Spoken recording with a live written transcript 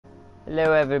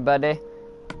Hello everybody,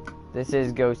 this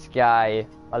is Ghost Guy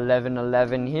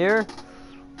 1111 here,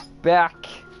 back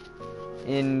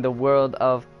in the world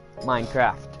of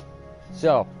Minecraft.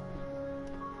 So,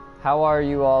 how are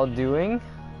you all doing?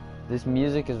 This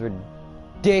music is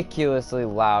ridiculously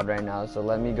loud right now, so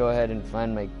let me go ahead and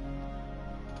find my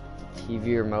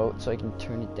TV remote so I can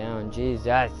turn it down.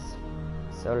 Jesus,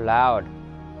 so loud.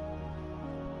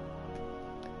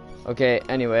 Okay,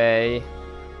 anyway,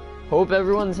 hope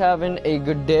everyone's having a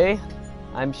good day.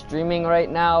 I'm streaming right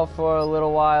now for a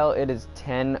little while. It is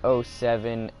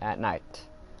 10:07 at night.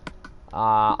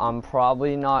 I'm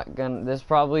probably not gonna, this is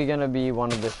probably gonna be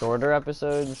one of the shorter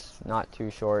episodes. Not too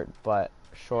short, but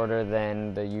shorter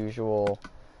than the usual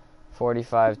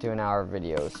 45 to an hour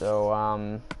video.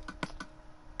 So,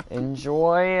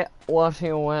 enjoy what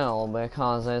you will,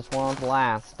 because this won't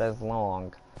last as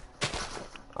long.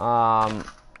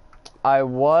 I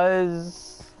was...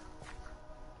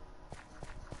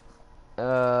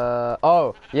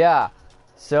 oh, yeah.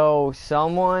 So,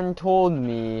 someone told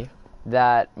me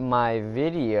that my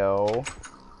video,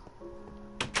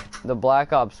 the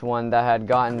Black Ops one that had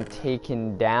gotten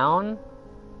taken down,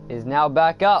 is now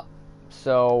back up.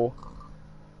 So,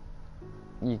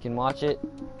 you can watch it,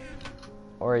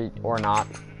 or not.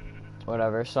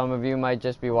 Whatever. Some of you might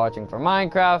just be watching for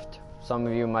Minecraft. Some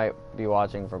of you might be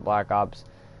watching for Black Ops.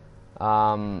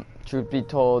 Truth be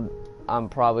told, I'm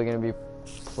probably going to be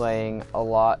playing a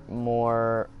lot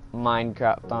more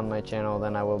Minecraft on my channel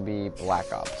than I will be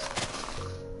Black Ops.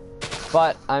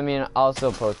 But, I mean, I'll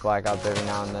still post Black Ops every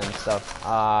now and then and stuff.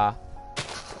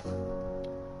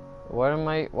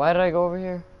 Why did I go over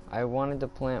here? I wanted to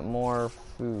plant more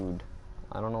food.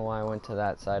 I don't know why I went to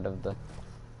that side of the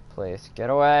place. Get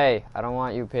away! I don't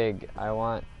want you, pig. I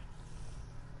want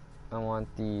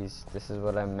these. This is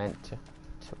what I meant to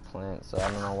plant, so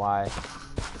I don't know why.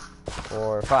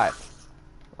 4 or 5.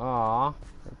 Aw,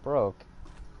 it broke.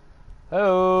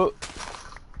 Oh,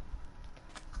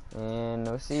 and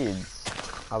no seeds.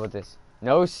 How about this?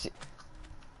 No seed.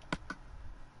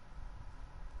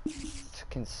 It's a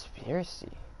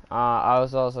conspiracy. I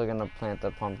was also gonna plant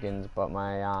the pumpkins, but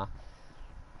my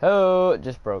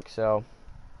just broke. So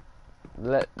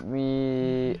let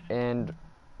me, and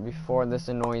before this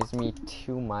annoys me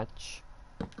too much.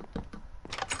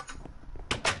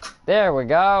 There we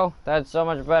go. That's so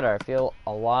much better. I feel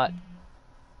a lot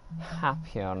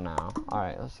happier now.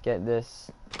 Alright, let's get this.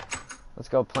 Let's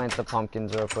go plant the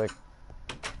pumpkins real quick.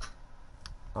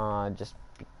 Just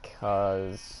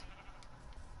because.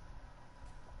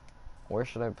 Where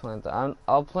should I plant the?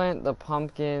 I'll plant the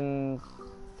pumpkins.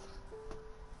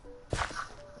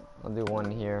 I'll do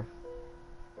one here.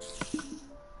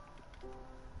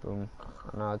 Boom.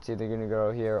 Now it's either gonna go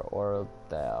here or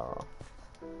there.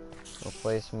 I'll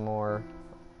place more.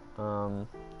 I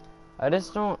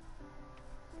just don't.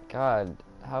 God,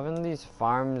 having these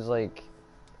farms like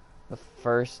the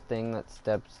first thing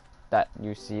that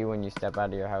you see when you step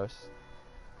out of your house,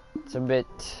 it's a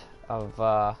bit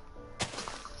of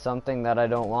something that I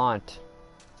don't want.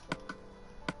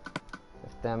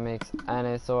 If that makes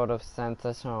any sort of sense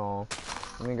at all.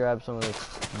 Let me grab some of this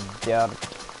dirt.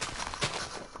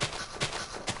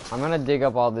 I'm gonna dig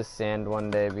up all this sand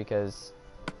one day because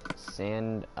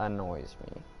sand annoys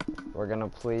me. We're gonna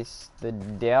place the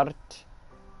dirt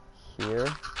here.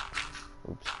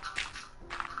 Oops.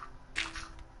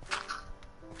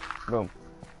 Boom.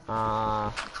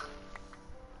 And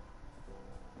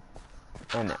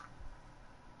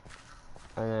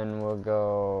then we'll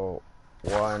go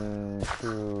 1,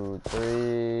 2,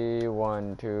 3.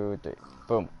 1, 2, 3.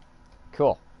 Boom.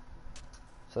 Cool.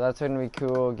 So that's gonna be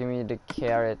cool. Give me the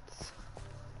carrots.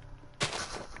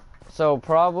 So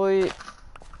probably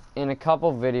in a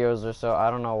couple videos or so, I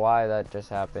don't know why that just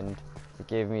happened. It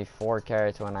gave me 4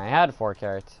 carrots when I had 4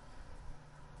 carrots.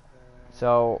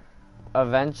 So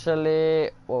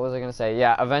eventually, what was I gonna say?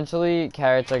 Yeah, eventually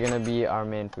carrots are gonna be our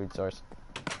main food source.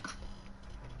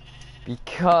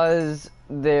 Because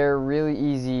they're really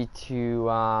easy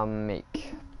to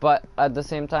make. But at the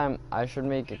same time, I should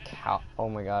make a cow. Oh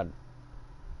my god.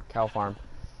 Cow farm.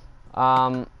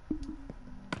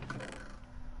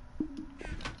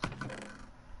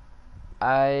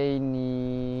 I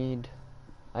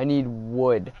need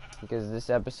wood because this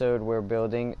episode we're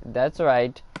building, that's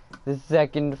right, the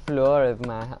 2nd floor of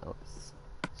my house.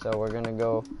 So we're gonna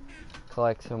go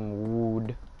collect some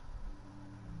wood,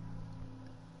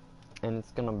 and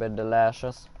it's gonna be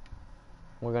delicious.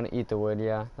 We're gonna eat the wood,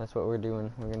 yeah, that's what we're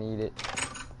doing. We're gonna eat it.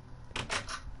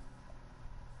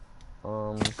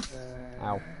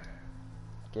 Ow.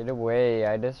 Get away,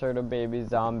 I just heard a baby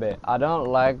zombie. I don't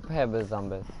like baby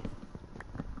zombies.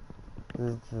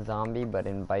 It's a zombie, but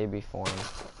in baby form.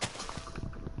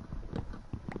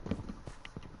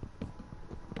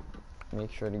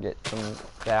 Make sure to get some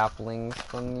saplings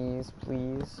from these,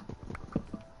 please.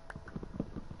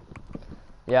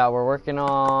 Yeah, we're working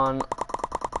on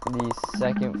the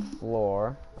second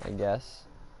floor, I guess.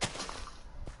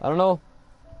 I don't know,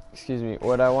 excuse me,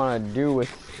 what I want to do with,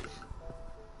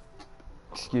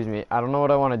 I don't know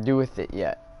what I want to do with it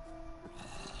yet.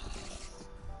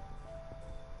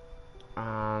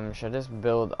 Should I just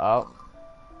build up?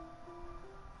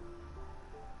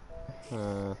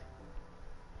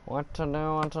 What to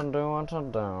do?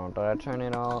 Did I turn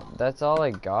it all? That's all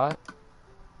I got?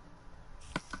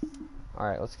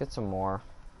 Alright, let's get some more.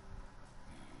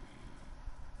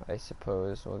 I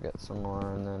suppose we'll get some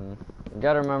more, and then we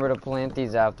gotta remember to plant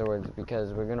these afterwards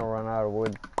because we're gonna run out of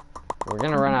wood. We're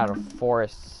gonna run out of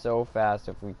forest so fast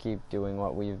if we keep doing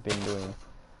what we've been doing.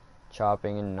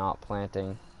 Chopping and not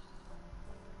planting.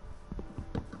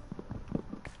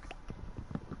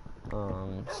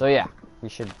 So yeah, we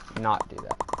should not do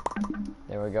that.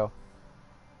 There we go.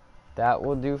 That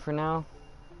will do for now.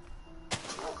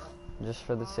 Just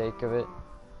for the sake of it.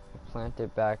 Plant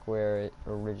it back where it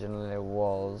originally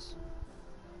was.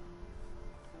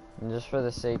 And just for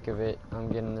the sake of it,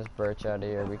 I'm getting this birch out of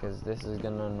here because this is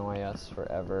gonna annoy us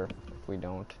forever if we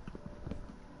don't.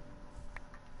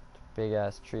 Big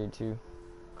ass tree too.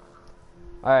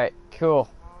 Alright, cool.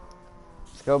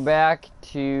 Let's go back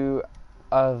to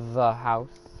the house.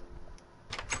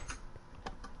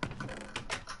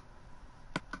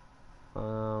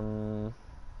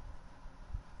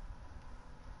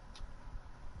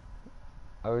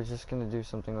 I was just gonna do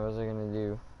something. What was I gonna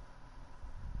do?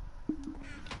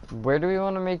 Where do we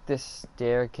want to make this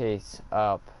staircase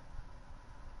up?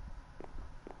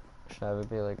 Should I have it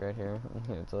be like right here?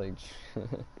 It's like,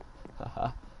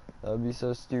 haha, that would be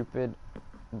so stupid.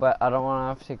 But I don't want to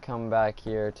have to come back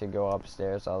here to go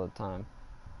upstairs all the time.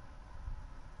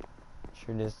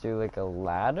 Should we just do like a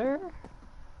ladder?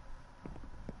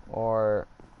 Or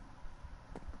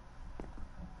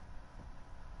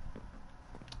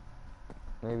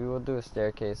maybe we'll do a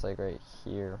staircase like right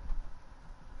here.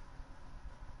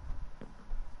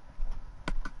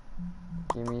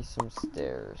 Give me some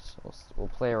stairs. We'll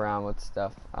play around with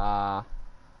stuff. Do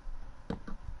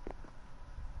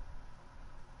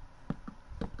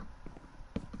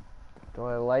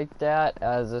I like that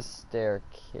as a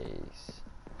staircase?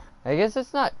 I guess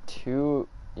it's not too...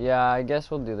 Yeah, I guess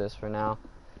we'll do this for now.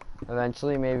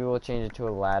 Eventually, maybe we'll change it to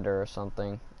a ladder or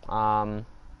something.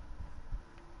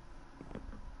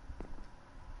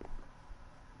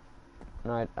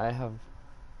 No,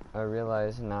 I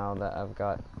realize now that I've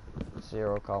got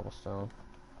 0 cobblestone.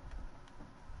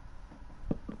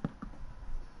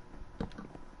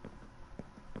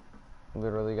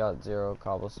 Literally got 0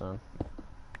 cobblestone.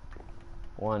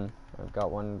 I've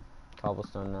got 1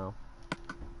 cobblestone now.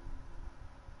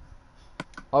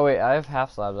 Oh wait, I have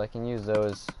half slabs. I can use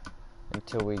those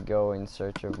until we go in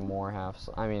search of more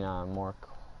more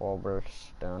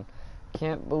cobblestone.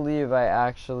 Can't believe I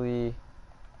actually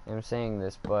am saying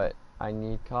this, but I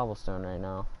need cobblestone right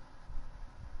now.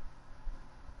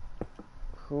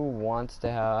 Who wants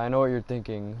to have... I know what you're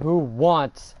thinking. Who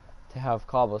wants to have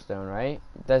cobblestone, right?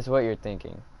 That's what you're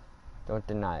thinking. Don't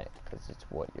deny it, because it's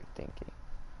what you're thinking.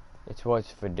 It's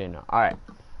what's for dinner. Alright.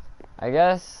 I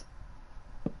guess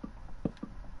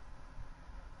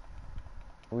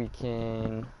we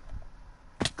can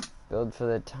build for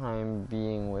the time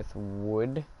being with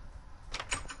wood.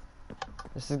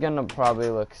 This is gonna probably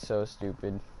look so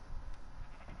stupid.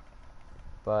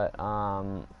 But,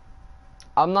 I'm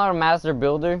not a master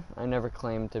builder. I never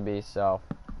claimed to be, so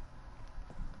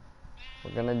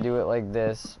we're gonna do it like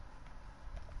this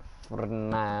for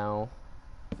now.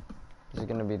 This is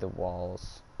gonna be the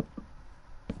walls.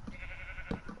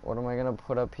 What am I gonna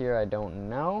put up here? I don't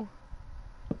know.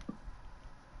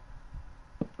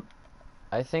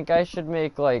 I think I should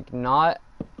make like not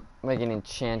like an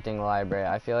enchanting library.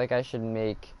 I feel like I should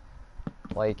make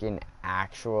like an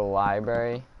actual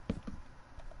library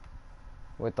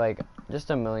with like just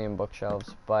 1,000,000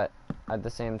 bookshelves, but at the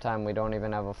same time we don't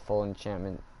even have a full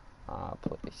enchantment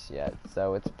place yet,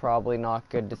 so it's probably not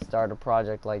good to start a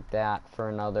project like that for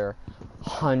another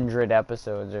 100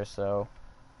 episodes or so.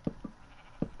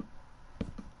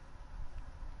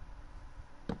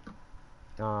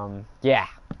 Yeah,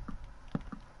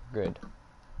 good.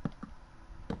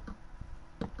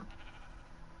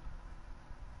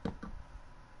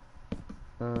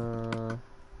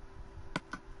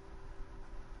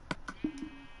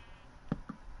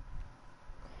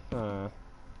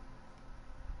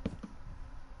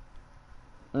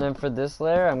 And then for this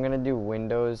layer, I'm gonna do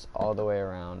windows all the way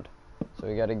around. So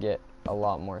we gotta get a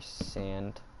lot more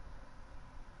sand.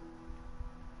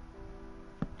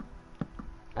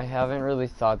 I haven't really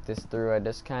thought this through. I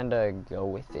just kinda go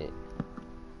with it.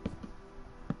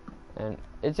 And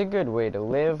it's a good way to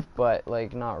live, but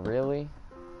like not really.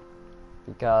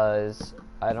 Because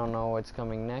I don't know what's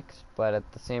coming next, but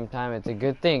at the same time, it's a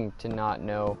good thing to not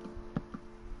know.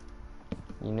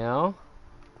 You know?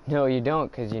 No, you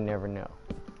don't, because you never know.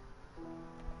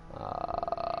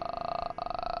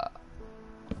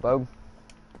 Boom.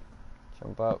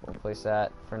 Jump up, we'll place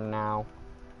that for now.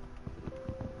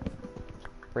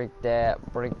 Break that,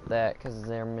 because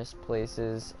they're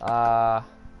misplaces. I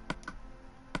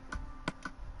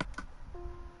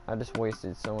just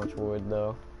wasted so much wood,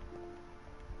 though.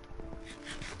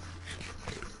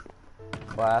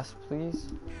 Glass, please.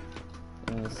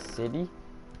 In the city.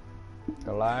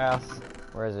 Glass.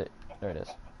 Where is it? There it is.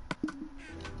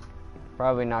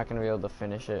 Probably not going to be able to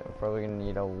finish it. We're probably going to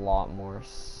need a lot more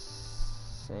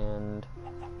sand.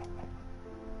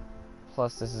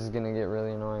 Plus, this is going to get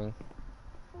really annoying.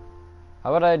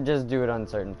 How about I just do it on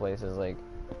certain places? Like,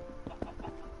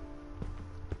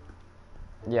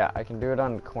 yeah, I can do it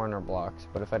on corner blocks.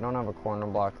 But if I don't have a corner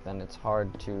block, then it's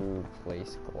hard to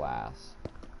place glass.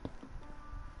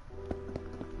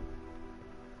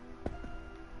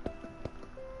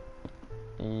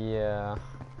 Yeah.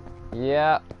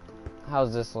 Yeah.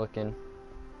 How's this looking?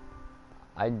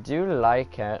 I do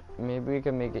like it. Maybe we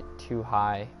can make it too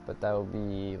high, but that would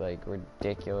be like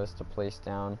ridiculous to place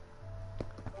down.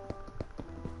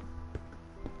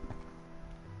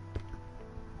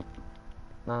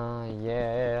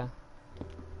 Yeah.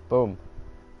 Boom.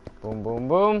 Boom, boom,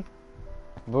 boom.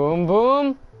 Boom,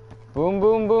 boom. Boom,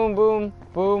 boom, boom, boom.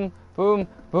 Boom, boom,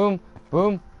 boom,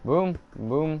 boom, boom,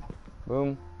 boom,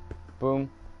 boom, boom.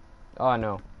 Oh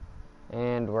no.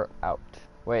 And we're out.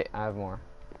 Wait, I have more.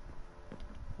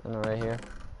 And right here.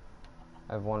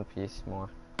 I have one piece more.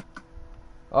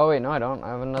 Oh wait, no I don't. I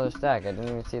have another stack. I didn't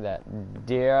even see that.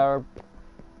 Dear.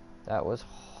 That was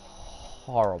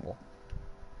horrible.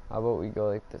 How about we go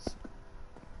like this?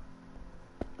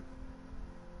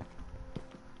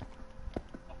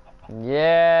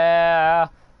 Yeah!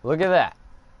 Look at that.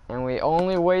 And we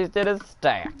only wasted a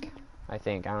stack. I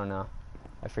think. I don't know.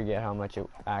 I forget how much it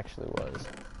actually was.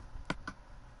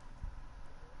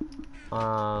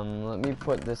 Let me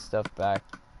put this stuff back,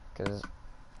 because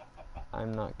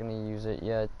I'm not gonna use it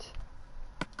yet.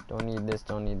 Don't need this,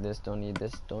 don't need this, don't need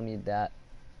this, don't need that.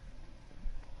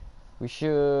 We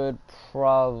should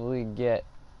probably get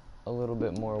a little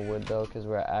bit more wood though, because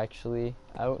we're actually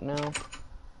out now.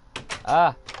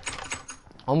 Ah!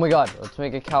 Oh my god, let's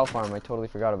make a cow farm. I totally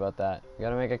forgot about that. We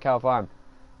gotta make a cow farm.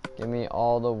 Give me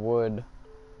all the wood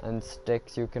and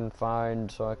sticks you can find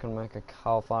so I can make a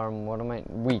cow farm. What am I?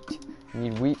 Wheat. You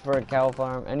need wheat for a cow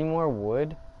farm. Any more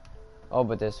wood? Oh,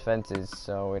 but there's fences,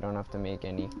 so we don't have to make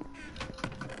any.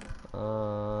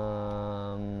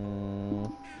 No.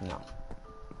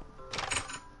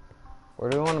 Where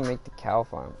do we want to make the cow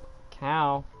farm?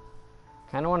 Cow?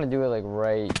 Kind of want to do it like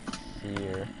right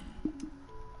here.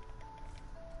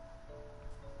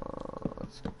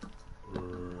 Let's go.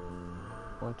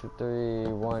 1, 2, 3,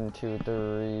 1, 2,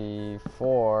 3,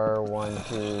 4. 1,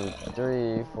 2,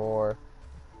 3, 4.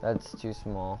 That's too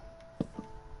small.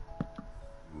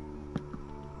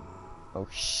 Oh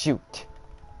shoot!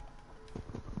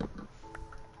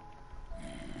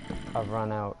 I've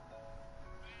run out.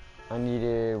 I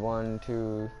needed 1,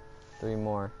 2, 3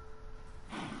 more.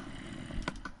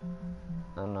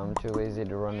 And I'm too lazy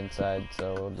to run inside,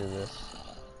 so we'll do this.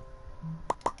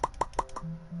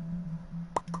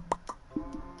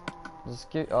 Just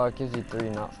give, oh, it gives you 3,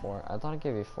 not 4. I thought it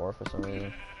gave you 4 for some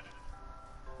reason.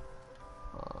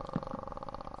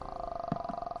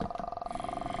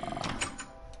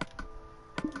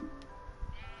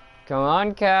 Come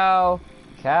on, cow.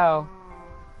 Cow.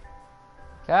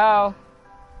 Cow.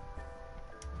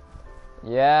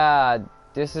 Yeah,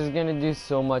 this is gonna do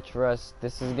so much for us.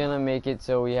 This is gonna make it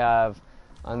so we have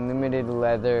unlimited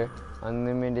leather,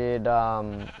 unlimited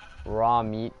raw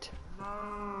meat.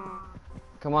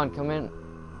 Come on, come in.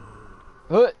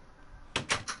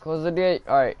 Close the gate.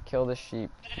 Alright, kill the sheep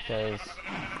because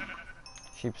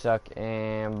sheep suck.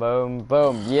 And boom,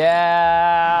 boom.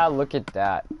 Yeah, look at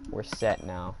that. We're set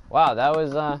now. Wow, that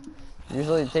was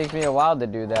usually it takes me a while to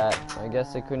do that. I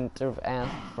guess I couldn't have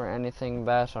asked for anything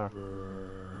better.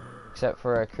 Except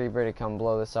for a creeper to come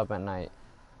blow this up at night.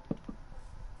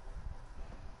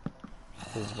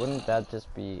 Because wouldn't that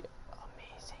just be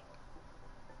amazing?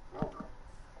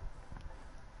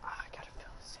 I gotta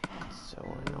fill the sand. It's so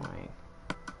annoying.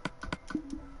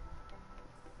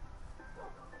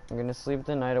 gonna sleep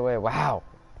the night away. Wow,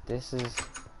 this is...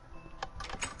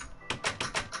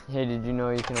 Hey, did you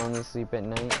know you can only sleep at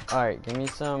night? Alright, give me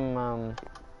some,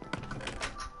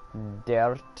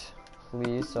 dirt,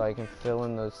 please, so I can fill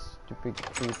in those stupid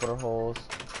creeper holes.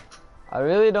 I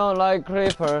really don't like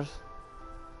creepers.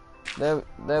 They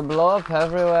blow up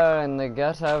everywhere and they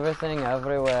get everything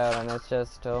everywhere, and it's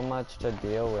just too much to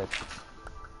deal with.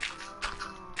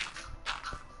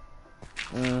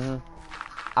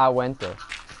 I went there.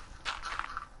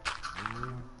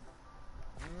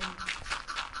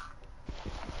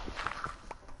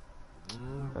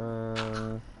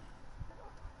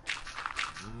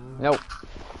 Nope.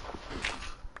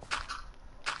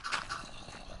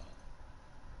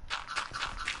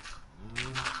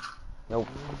 Nope.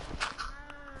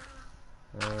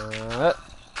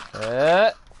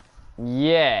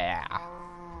 Yeah.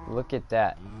 Look at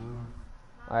that.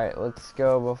 Alright, let's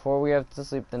go. Before we have to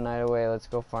sleep the night away, let's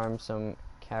go farm some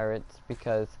carrots,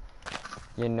 because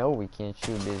you know we can't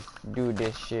do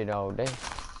this shit all day.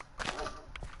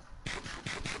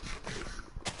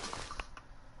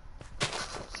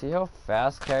 See how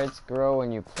fast carrots grow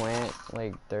when you plant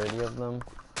like 30 of them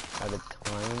at a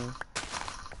time?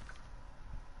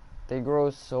 They grow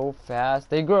so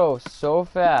fast. They grow so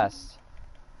fast.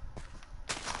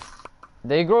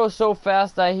 They grow so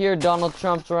fast I hear Donald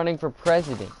Trump's running for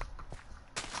president.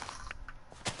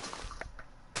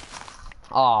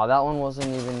 Aw, that one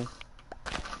wasn't even...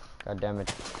 God damn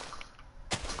it.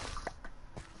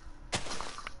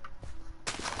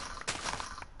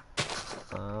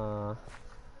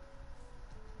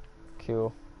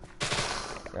 Cool.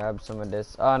 Grab some of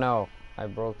this. Oh no, I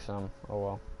broke some. Oh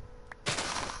well.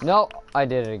 No, I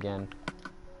did it again.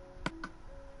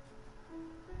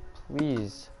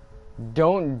 Please,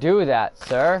 don't do that,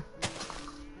 sir.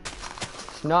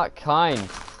 It's not kind.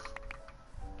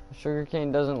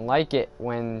 Sugarcane doesn't like it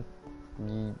when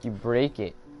you break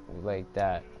it like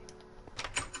that.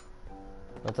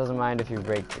 It doesn't mind if you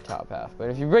break the top half, but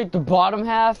if you break the bottom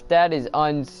half, that is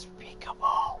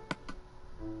unspeakable.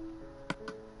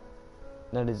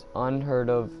 That is unheard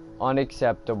of,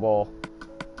 unacceptable.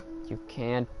 You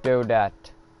can't do that.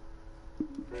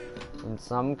 In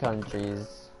some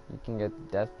countries, you can get the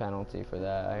death penalty for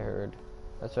that, I heard.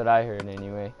 That's what I heard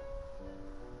anyway.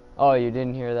 Oh, you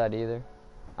didn't hear that either?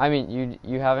 I mean,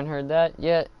 you haven't heard that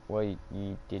yet? Well,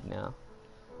 you did now.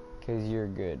 'Cause you're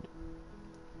good.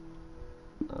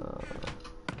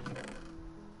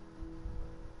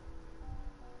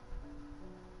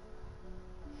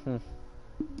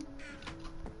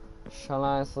 Shall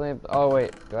I sleep? Oh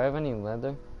wait, do I have any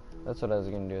leather? That's what I was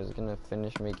gonna do. I was gonna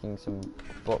finish making some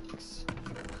books.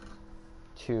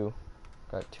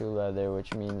 Got 2 leather,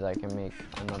 which means I can make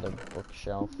another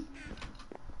bookshelf.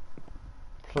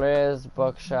 Please,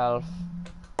 bookshelf.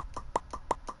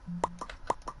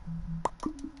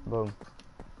 Boom.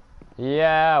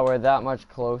 Yeah, we're that much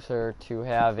closer to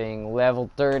having level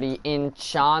 30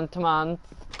 enchantment.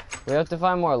 We have to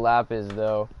find more lapis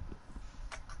though.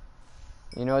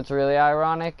 You know what's really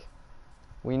ironic?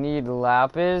 We need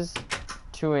lapis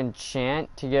to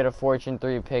enchant to get a Fortune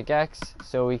 3 pickaxe,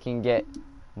 so we can get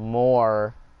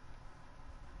more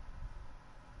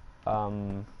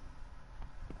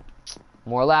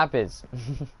more lapis.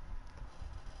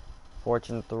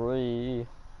 Fortune 3.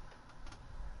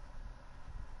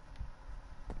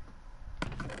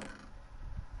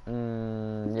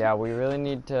 Yeah, we really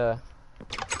need to...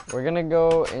 We're gonna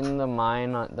go in the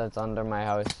mine that's under my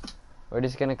house. We're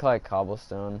just gonna collect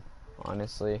cobblestone,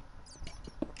 honestly.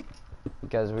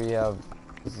 Because we have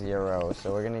 0,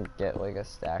 so we're gonna get like a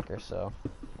stack or so.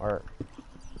 Or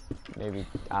maybe,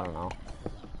 I don't know.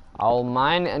 I'll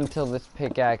mine until this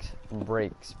pickaxe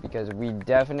breaks, because we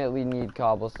definitely need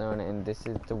cobblestone, and this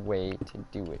is the way to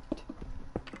do it.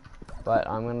 But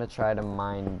I'm gonna try to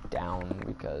mine down,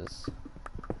 because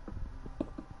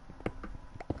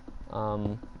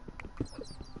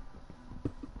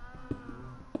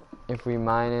if we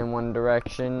mine in one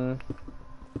direction,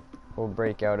 we'll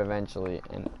break out eventually,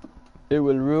 and it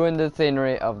will ruin the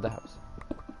scenery of the house.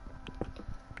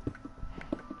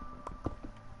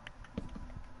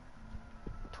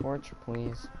 Torch,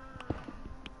 please.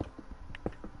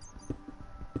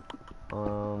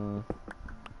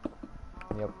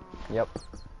 Yep.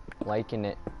 Liking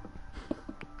it.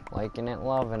 Liking it,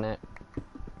 loving it.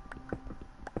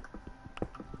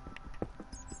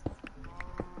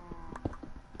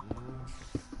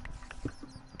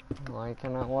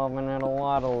 Liking it, loving it a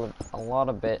lot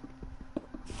of bit.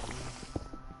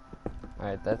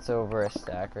 Alright, that's over a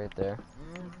stack right there.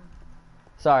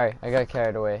 Sorry, I got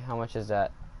carried away. How much is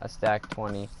that? A stack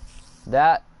 20.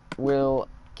 That will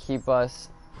keep us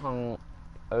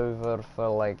over for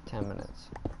like 10 minutes.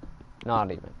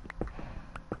 Not even.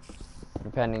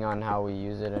 Depending on how we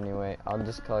use it anyway. I'll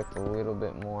just collect a little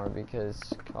bit more because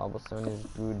cobblestone is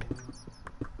good.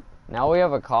 Now we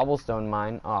have a cobblestone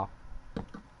mine. Oh.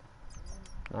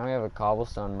 Now we have a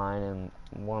cobblestone mine and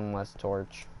one less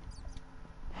torch.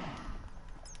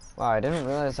 Wow, I didn't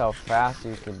realize how fast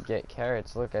you could get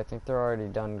carrots. Look, I think they're already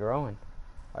done growing.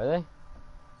 Are they?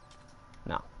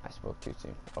 No, I spoke too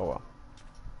soon. Oh well.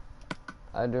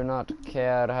 I do not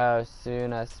care how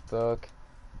soon I spoke.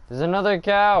 There's another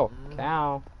cow!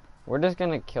 Cow. We're just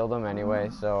gonna kill them anyway,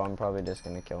 so I'm probably just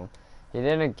gonna kill him. He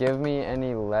didn't give me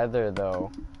any leather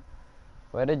though.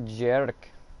 What a jerk.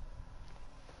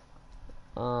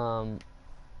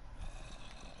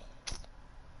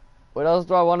 What else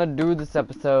do I want to do this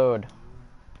episode?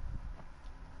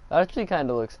 That actually kind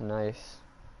of looks nice.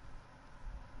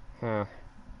 Huh.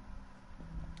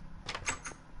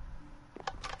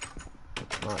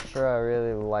 Not sure I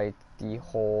really like the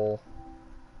whole...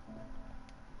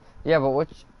 Yeah, but what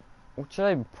should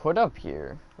I put up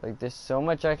here? Like, there's so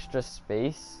much extra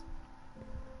space.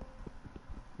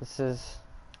 This is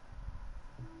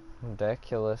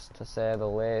ridiculous, to say the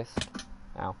least.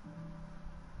 Ow.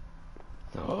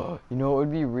 You know what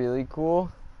would be really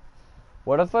cool?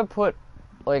 What if I put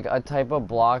like a type of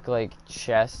block like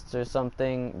chests or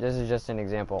something, this is just an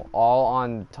example, all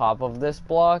on top of this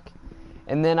block,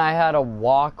 and then I had a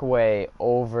walkway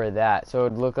over that, so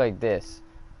it would look like this.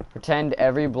 Pretend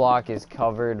every block is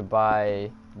covered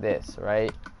by this,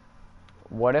 right?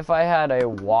 What if I had a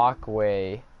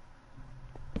walkway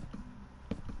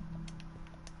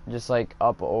just like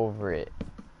up over it,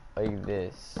 like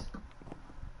this,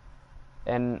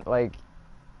 and like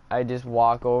I just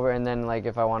walk over, and then like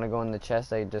if I want to go in the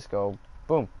chest, I just go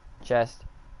boom, chest,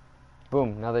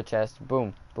 boom, another chest,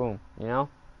 boom, boom, you know?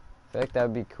 I feel like that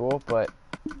would be cool, but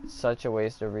such a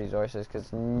waste of resources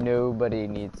because nobody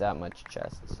needs that much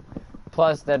chests.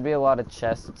 Plus, that'd be a lot of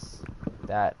chests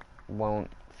that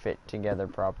won't fit together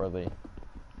properly.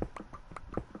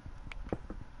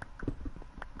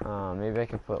 Maybe I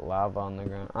could put lava on the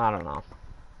ground. I don't know.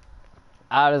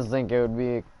 I just think it would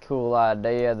be a cool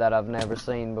idea that I've never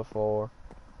seen before.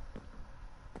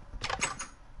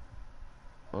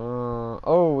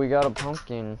 Oh, we got a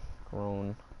pumpkin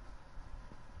grown.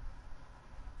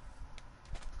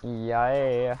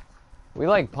 Yeah. We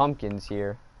like pumpkins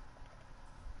here.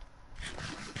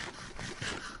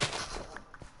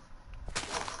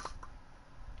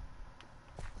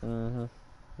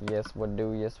 Yes, we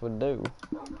do. Yes, we do.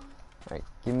 Alright,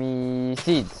 give me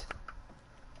seeds.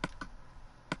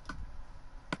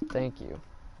 Thank you.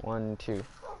 1, 2.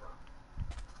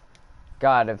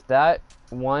 God, if that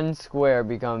one square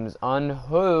becomes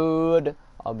unhood,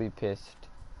 I'll be pissed.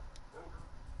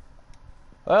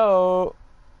 Oh.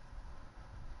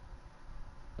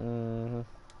 So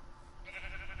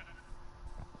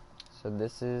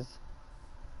this is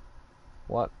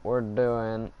what we're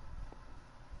doing.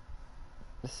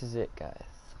 This is it, guys.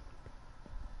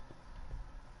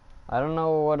 I don't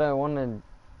know what I want to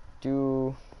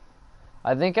do.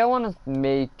 I think I want to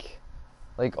make,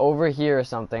 like over here or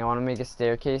something, I want to make a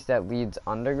staircase that leads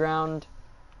underground.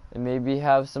 And maybe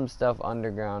have some stuff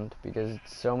underground, because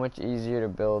it's so much easier to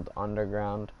build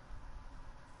underground.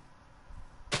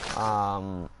 You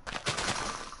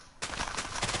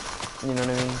know what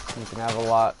I mean? You can have a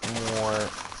lot more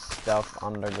stuff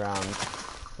underground.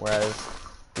 Whereas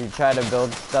if you try to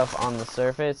build stuff on the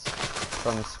surface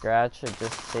from scratch, it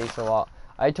just takes a lot.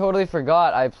 I totally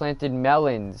forgot I planted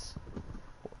melons.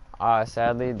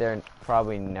 Sadly, they're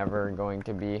probably never going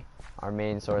to be our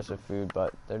main source of food,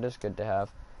 but they're just good to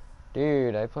have.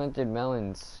 Dude, I planted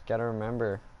melons. Gotta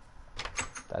remember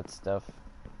that stuff.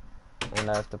 And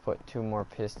I have to put 2 more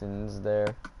pistons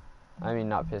there. I mean,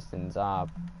 not pistons,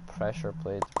 pressure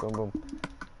plates. Boom, boom.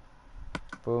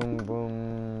 Boom, boom.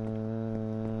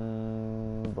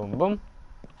 Boom, boom.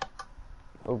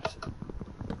 Oops.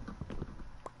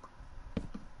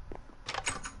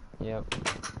 Yep.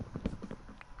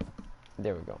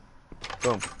 There we go.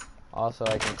 Boom. Also,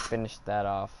 I can finish that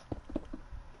off.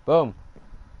 Boom.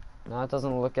 Now it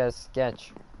doesn't look as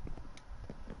sketch.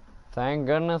 Thank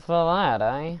goodness for that,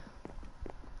 eh?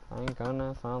 Thank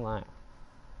goodness for that.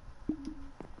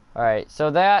 Alright,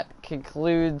 so that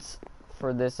concludes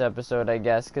for this episode, I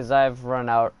guess, because I've run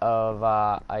out of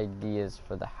ideas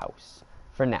for the house.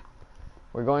 For now.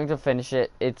 We're going to finish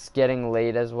it. It's getting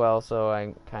late as well, so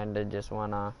I kind of just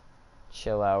want to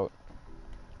chill out.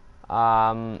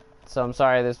 So I'm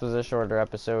sorry this was a shorter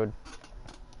episode.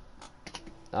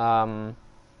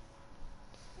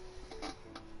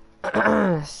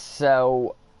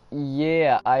 So,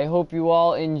 yeah, I hope you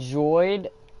all enjoyed.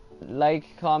 like,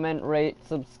 comment, rate,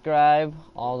 subscribe,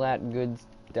 all that good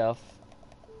stuff.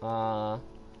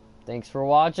 Thanks for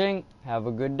watching. Have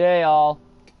a good day, all.